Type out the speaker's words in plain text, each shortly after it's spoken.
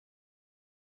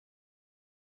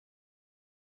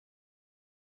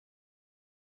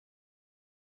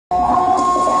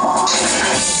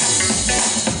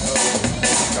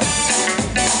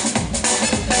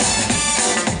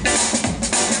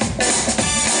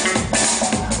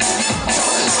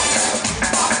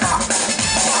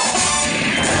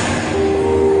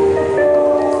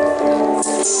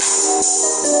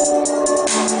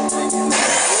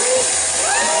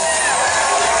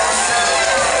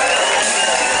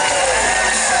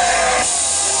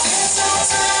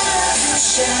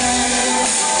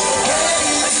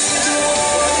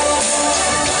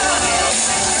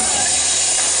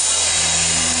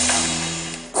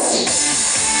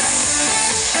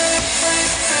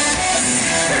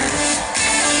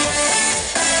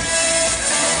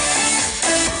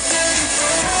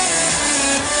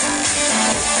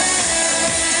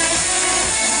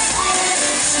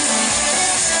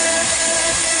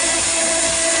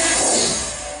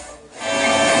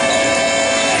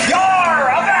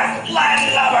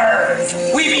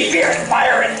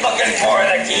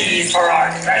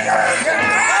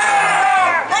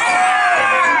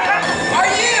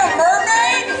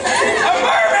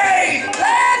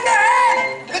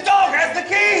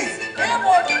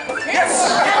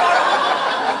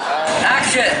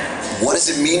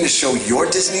it mean to show your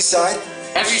Disney side?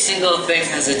 Every single thing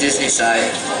has a Disney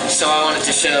side, so I wanted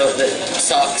to show that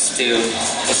socks do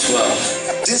as well.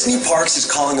 Disney Parks is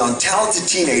calling on talented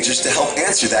teenagers to help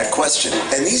answer that question.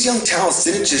 And these young talents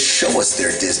didn't just show us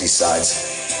their Disney sides.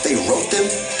 They wrote them,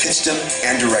 pitched them,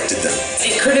 and directed them.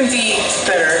 It couldn't be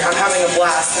better. I'm having a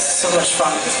blast. This is so much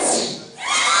fun.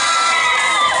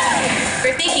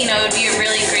 We're thinking it would be a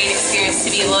really great experience to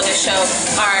be able to show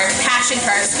our passion for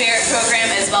our spirit program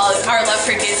as well as our love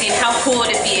for Disney, and how cool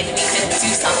would it be if we could do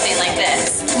something like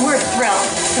this. We're thrilled,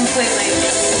 completely.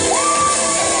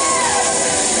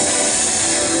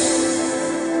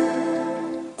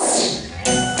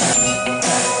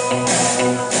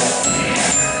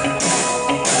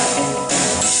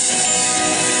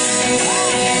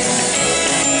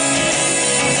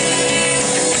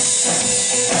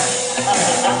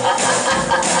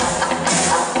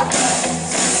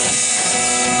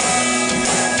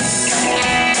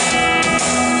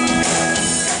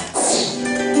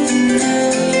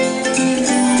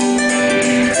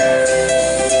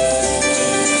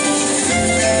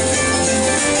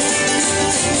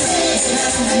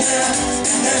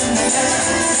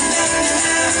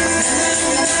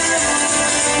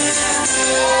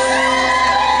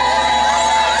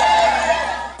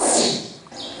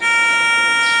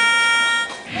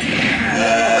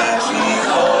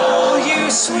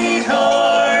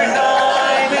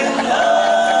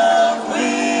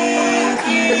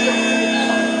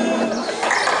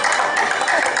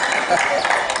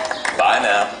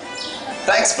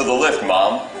 Thanks for the lift,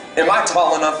 Mom. Am I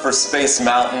tall enough for Space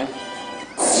Mountain?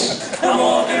 I'm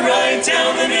walking right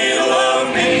down the middle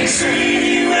of Main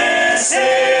Street,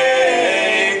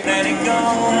 USA. Let it go,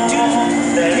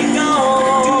 let it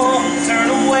go. Turn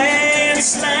away and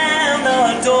slam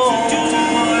the door.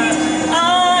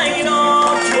 I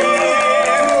don't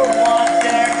care what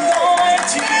they're going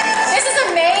to do. This is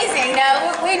amazing.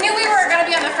 Now, we knew we were going to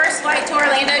be on the first flight to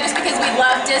Orlando just because we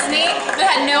love Disney. We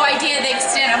had no idea the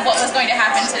extent of what was going to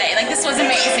happen today. Like, this was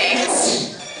amazing.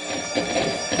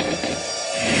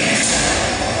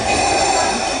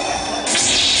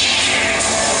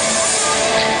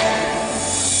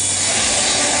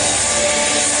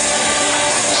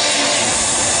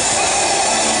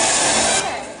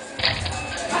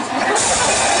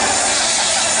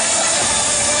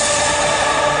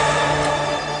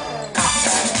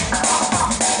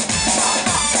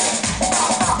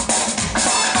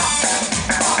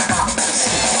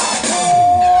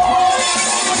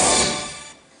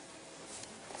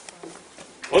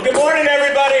 Well, good morning,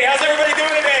 everybody. How's everybody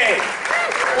doing today?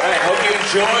 All right, hope you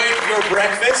enjoyed your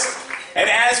breakfast. And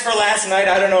as for last night,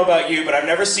 I don't know about you, but I've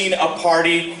never seen a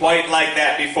party quite like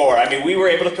that before. I mean, we were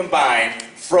able to combine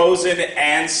Frozen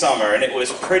and summer, and it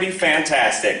was pretty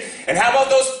fantastic. And how about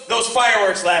those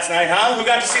fireworks last night, huh? Who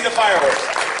got to see the fireworks?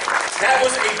 That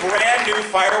was a brand new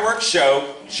fireworks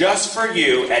show just for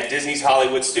you at Disney's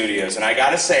Hollywood Studios. And I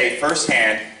gotta say,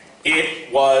 firsthand,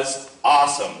 it was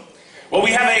awesome. Well,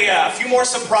 we have a few more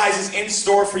surprises in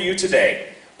store for you today.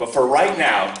 But for right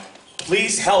now,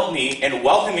 please help me in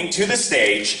welcoming to the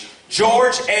stage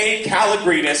George A.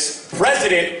 Kalogridis,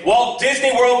 President, Walt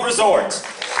Disney World Resort.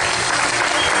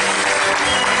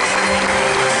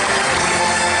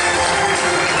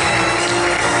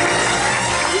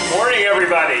 Good morning,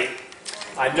 everybody.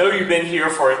 I know you've been here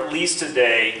for at least a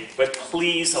day, but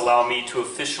please allow me to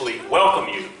officially welcome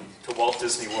you to Walt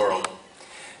Disney World.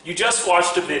 You just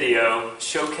watched a video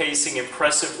showcasing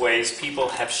impressive ways people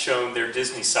have shown their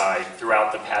Disney side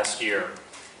throughout the past year.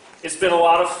 It's been a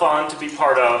lot of fun to be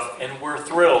part of, and we're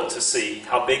thrilled to see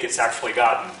how big it's actually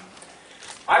gotten.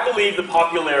 I believe the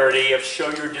popularity of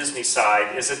Show Your Disney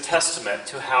Side is a testament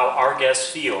to how our guests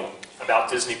feel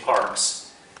about Disney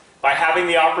parks. By having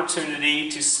the opportunity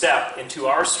to step into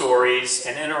our stories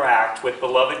and interact with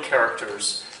beloved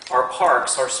characters, our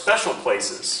parks are special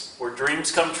places where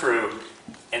dreams come true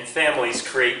and families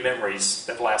create memories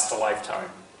that last a lifetime.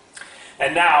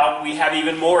 And now we have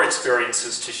even more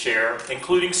experiences to share,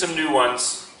 including some new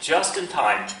ones just in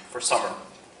time for summer.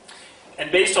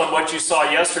 And based on what you saw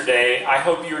yesterday, I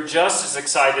hope you're just as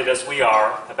excited as we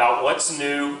are about what's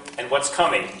new and what's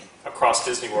coming across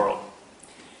Disney World.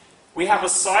 We have a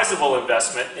sizable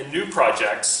investment in new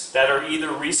projects that are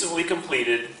either recently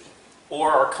completed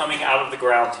or are coming out of the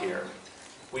ground here.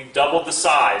 We've doubled the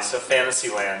size of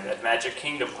Fantasyland at Magic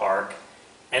Kingdom Park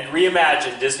and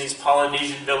reimagined Disney's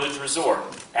Polynesian Village Resort,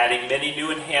 adding many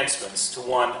new enhancements to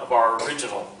one of our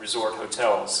original resort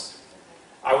hotels.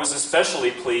 I was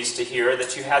especially pleased to hear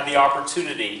that you had the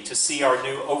opportunity to see our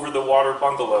new over-the-water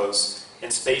bungalows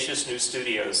and spacious new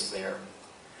studios there.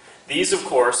 These, of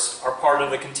course, are part of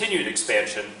the continued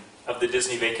expansion of the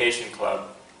Disney Vacation Club.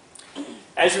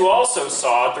 As you also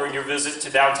saw during your visit to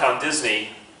downtown Disney,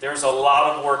 there's a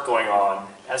lot of work going on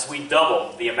as we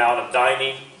double the amount of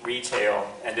dining, retail,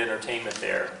 and entertainment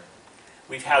there.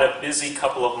 We've had a busy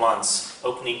couple of months,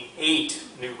 opening 8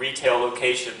 new retail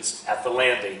locations at The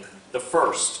Landing, the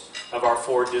first of our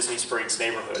 4 Disney Springs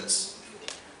neighborhoods.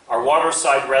 Our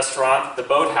waterside restaurant, The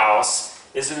Boathouse,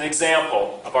 is an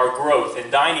example of our growth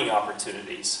in dining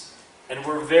opportunities, and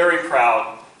we're very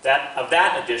proud of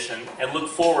that addition and look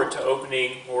forward to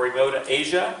opening Morimoto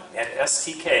Asia and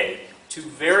STK, 2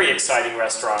 very exciting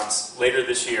restaurants, later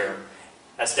this year,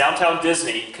 as Downtown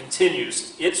Disney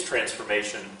continues its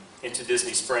transformation into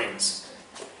Disney Springs.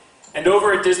 And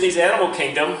over at Disney's Animal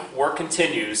Kingdom, work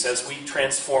continues as we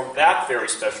transform that very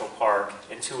special park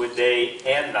into a day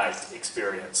and night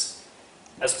experience.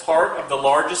 As part of the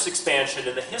largest expansion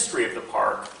in the history of the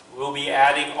park, we'll be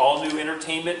adding all new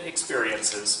entertainment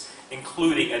experiences,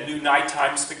 including a new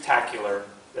nighttime spectacular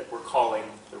that we're calling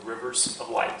the Rivers of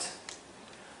Light.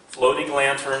 Floating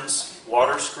lanterns,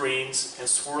 water screens, and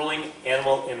swirling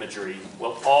animal imagery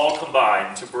will all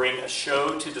combine to bring a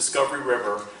show to Discovery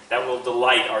River that will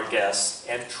delight our guests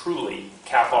and truly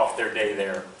cap off their day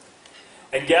there.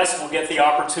 And guests will get the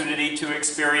opportunity to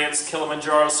experience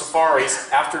Kilimanjaro Safaris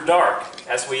after dark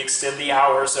as we extend the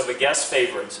hours of a guest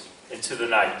favorite into the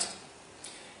night.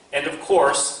 And of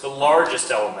course, the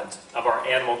largest element of our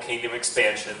Animal Kingdom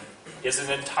expansion is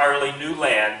an entirely new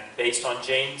land based on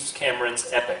James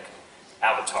Cameron's epic,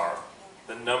 Avatar,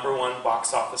 the #1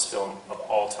 box office film of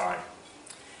all time.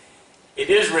 It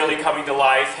is really coming to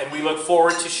life, and we look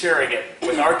forward to sharing it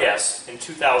with our guests in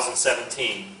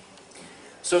 2017.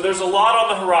 So there's a lot on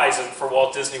the horizon for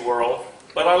Walt Disney World,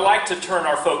 but I'd like to turn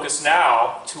our focus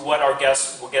now to what our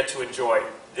guests will get to enjoy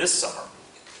this summer.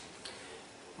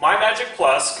 MyMagic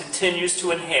Plus continues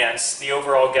to enhance the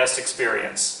overall guest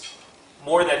experience.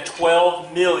 More than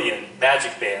 12 million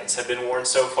Magic Bands have been worn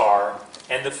so far,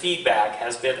 and the feedback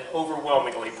has been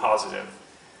overwhelmingly positive.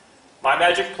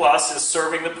 MyMagic Plus is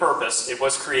serving the purpose it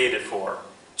was created for,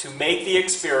 to make the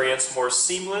experience more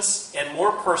seamless and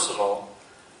more personal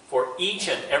for each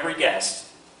and every guest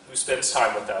who spends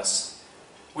time with us.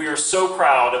 We are so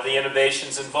proud of the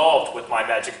innovations involved with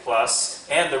MyMagic Plus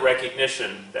and the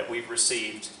recognition that we've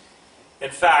received. In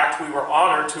fact, we were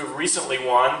honored to have recently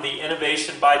won the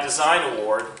Innovation by Design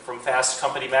Award from Fast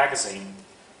Company magazine.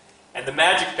 And the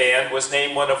Magic Band was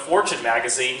named one of Fortune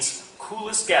magazine's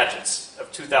coolest gadgets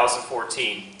of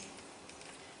 2014.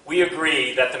 We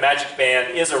agree that the Magic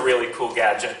Band is a really cool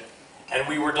gadget, and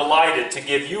we were delighted to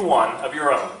give you one of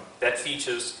your own that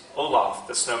features Olaf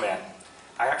the Snowman.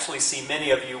 I actually see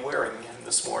many of you wearing him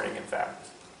this morning, in fact.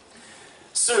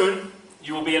 Soon,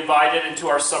 you will be invited into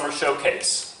our summer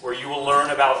showcase, where you will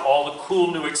learn about all the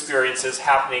cool new experiences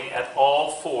happening at all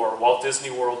 4 Walt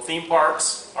Disney World theme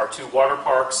parks, our 2 water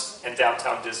parks, and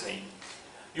Downtown Disney.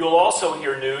 You will also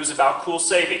hear news about cool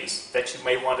savings that you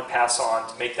may want to pass on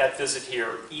to make that visit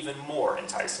here even more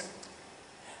enticing.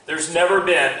 There's never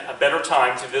been a better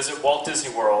time to visit Walt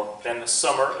Disney World than the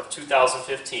summer of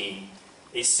 2015,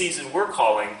 a season we're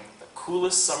calling the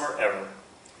coolest summer ever.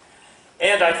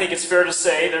 And I think it's fair to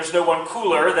say there's no one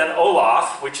cooler than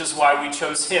Olaf, which is why we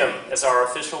chose him as our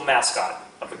official mascot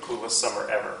of the coolest summer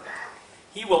ever.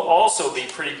 He will also be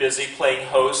pretty busy playing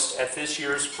host at this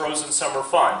year's Frozen Summer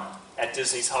Fun at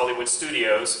Disney's Hollywood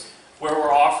Studios, where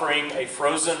we're offering a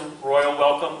Frozen Royal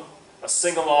Welcome, a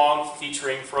sing-along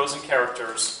featuring Frozen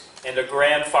characters, and a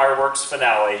grand fireworks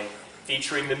finale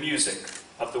featuring the music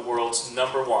of the world's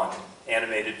 #1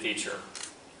 animated feature.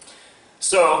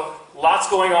 So, lots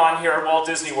going on here at Walt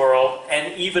Disney World,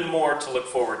 and even more to look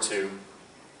forward to.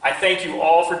 I thank you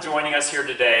all for joining us here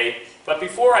today, but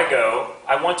before I go,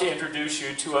 I want to introduce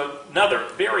you to another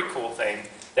very cool thing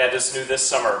that is new this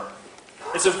summer.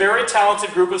 It's a very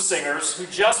talented group of singers who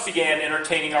just began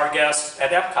entertaining our guests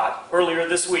at Epcot earlier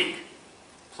this week.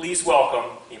 Please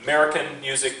welcome the American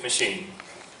Music Machine.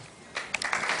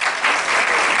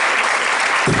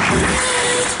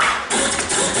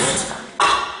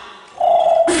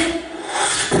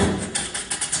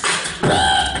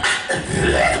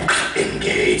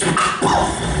 Engage.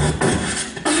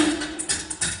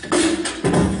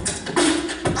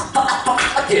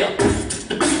 Here.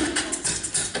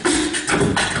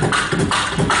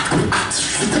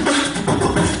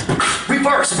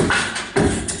 Reverse.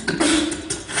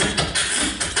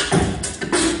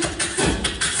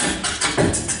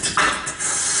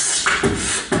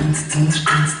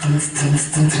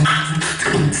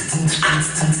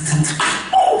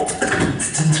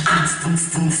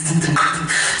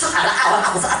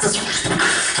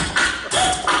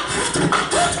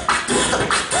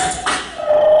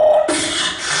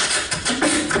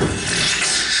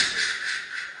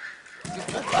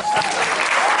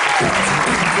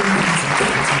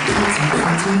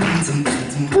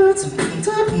 What's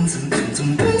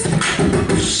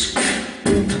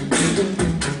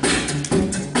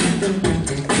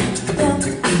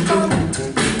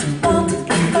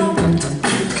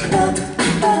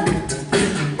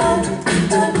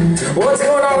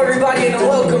going on, everybody, and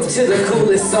welcome to the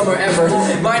coolest summer ever.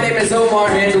 My name is Omar,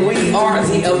 and we are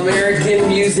the American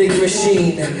Music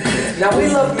Machine. Now, we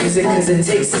love music because it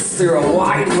takes us through a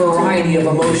wide variety of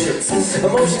emotions.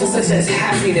 Emotions such as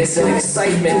happiness and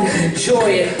excitement,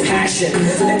 joy and passion.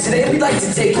 And today we'd like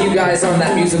to take you guys on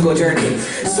that musical journey.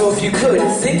 So if you could,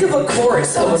 think of a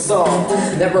chorus of a song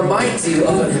that reminds you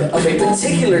of a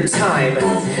particular time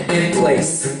and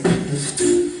place.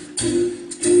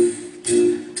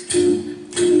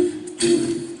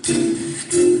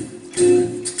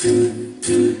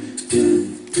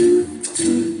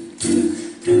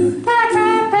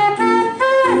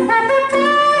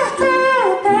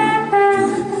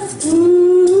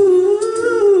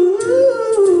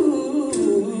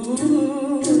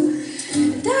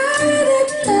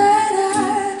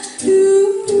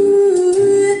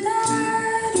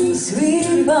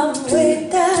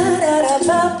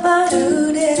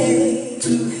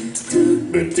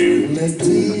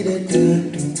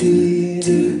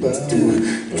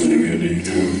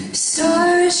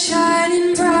 Stars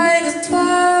shining bright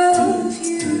above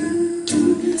you.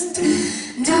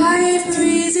 Night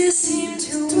breezes seem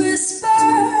to whisper,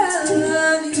 I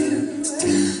love you.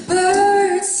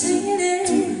 Birds singing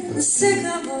in the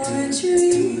sycamore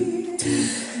tree.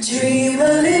 Dream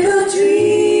a little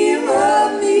dream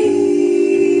of me.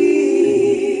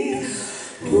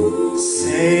 Ooh.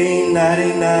 Say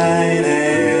nighty-night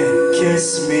and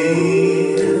kiss me.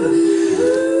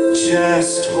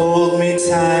 Just hold me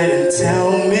tight and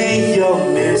tell me you'll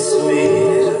miss me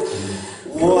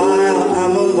while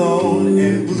I'm alone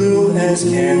and blue as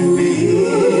can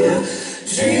be.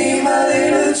 Dream a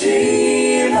little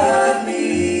dream of me.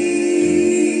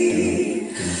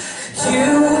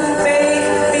 You make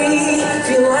me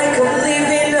feel like I'm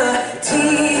living a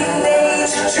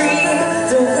teenage dream.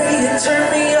 The way you turn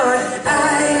me on, I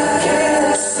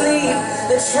can't sleep.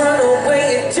 Let's run away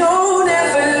and don't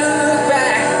ever look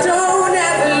back. Don't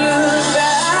ever look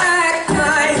back.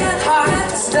 My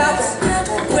heart stops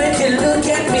when you look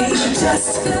at me.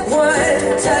 Just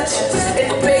one touch,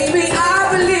 and baby, I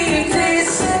believe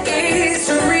this is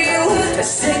real.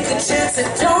 Let's take a chance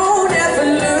and don't ever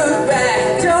look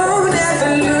back. Don't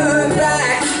ever look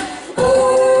back.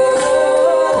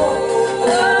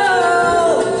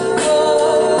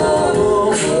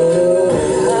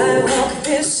 I walk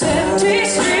this empty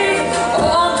street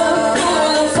on the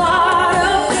boulevard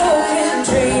of broken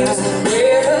dreams,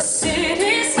 where the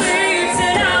city sleeps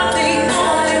and I'm the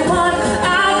only one. I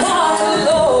walk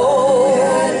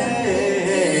alone.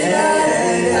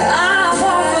 I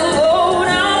walk alone. I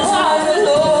walk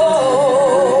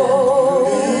alone.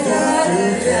 I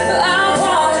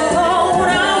walk alone.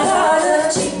 I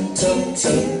walk.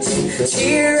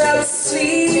 Cheer up,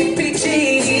 sleepy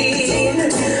Jean.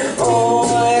 Oh,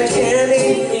 I can't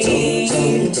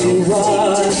mean to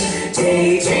rush.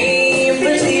 Daydream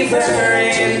believer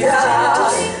and a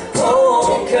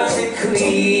homecoming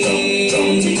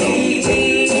queen.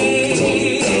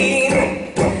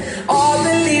 All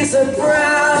the leaves are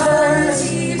brown,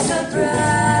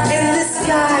 and the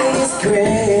sky is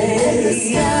gray. The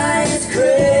sky is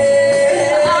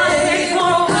gray. I'm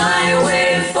gonna highway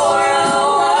for a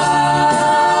walk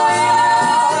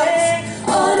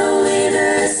on a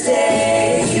winter's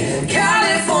day.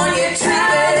 California,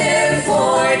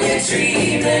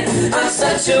 dreaming on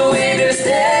such a winter's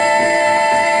day.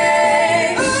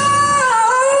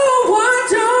 Oh, why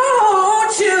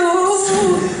don't you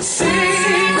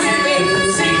sing with me?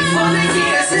 Sing for the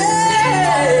years.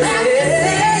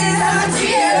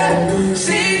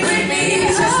 Sing with me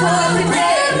just for the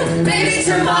day. Maybe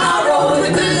tomorrow the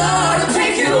good Lord will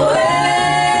take you away.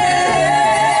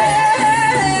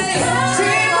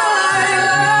 Dream on, dream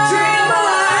on, dream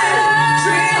on,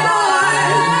 dream on,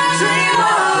 dream on.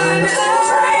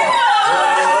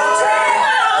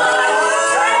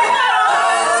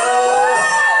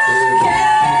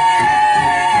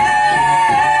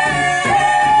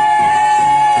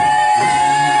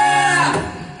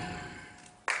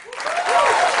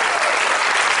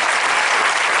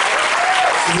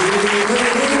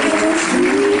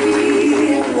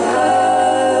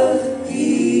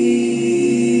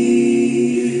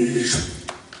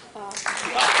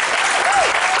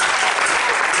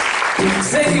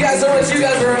 Thank you guys so much. You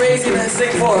guys were amazing at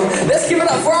Sing 4. Let's give it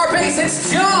up for our bass.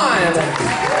 It's John.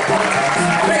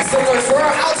 Thanks so much for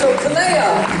our alto,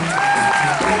 Kalea.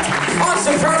 On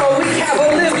soprano, we have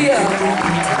Olivia.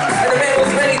 And a man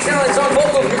with many talents on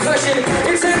vocal percussion,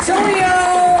 it's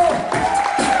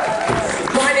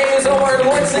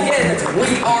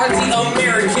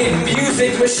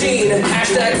machine.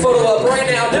 Hashtag photo up right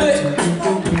now. Do it.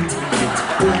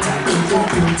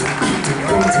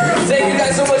 Thank you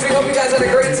guys so much. We hope you guys had a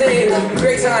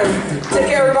great time. Take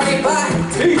care, everybody. Bye.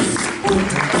 Peace.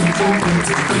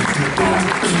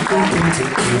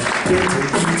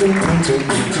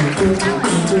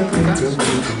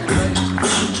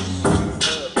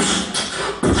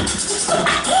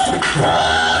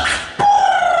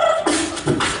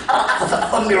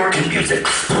 American music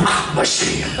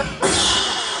machine.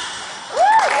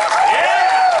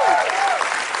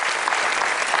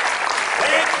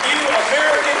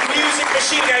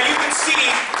 Now you can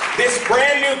see this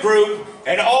brand new group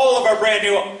and all of our brand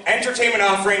new entertainment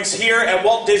offerings here at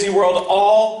Walt Disney World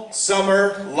all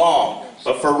summer long.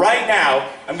 But for right now,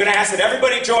 I'm going to ask that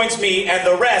everybody joins me and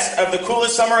the rest of the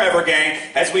Coolest Summer Ever gang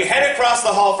as we head across the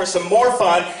hall for some more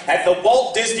fun at the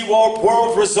Walt Disney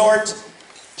World Resort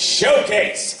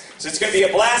Showcase. So it's going to be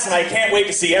a blast and I can't wait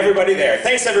to see everybody there.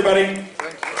 Thanks everybody.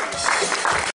 Thank you.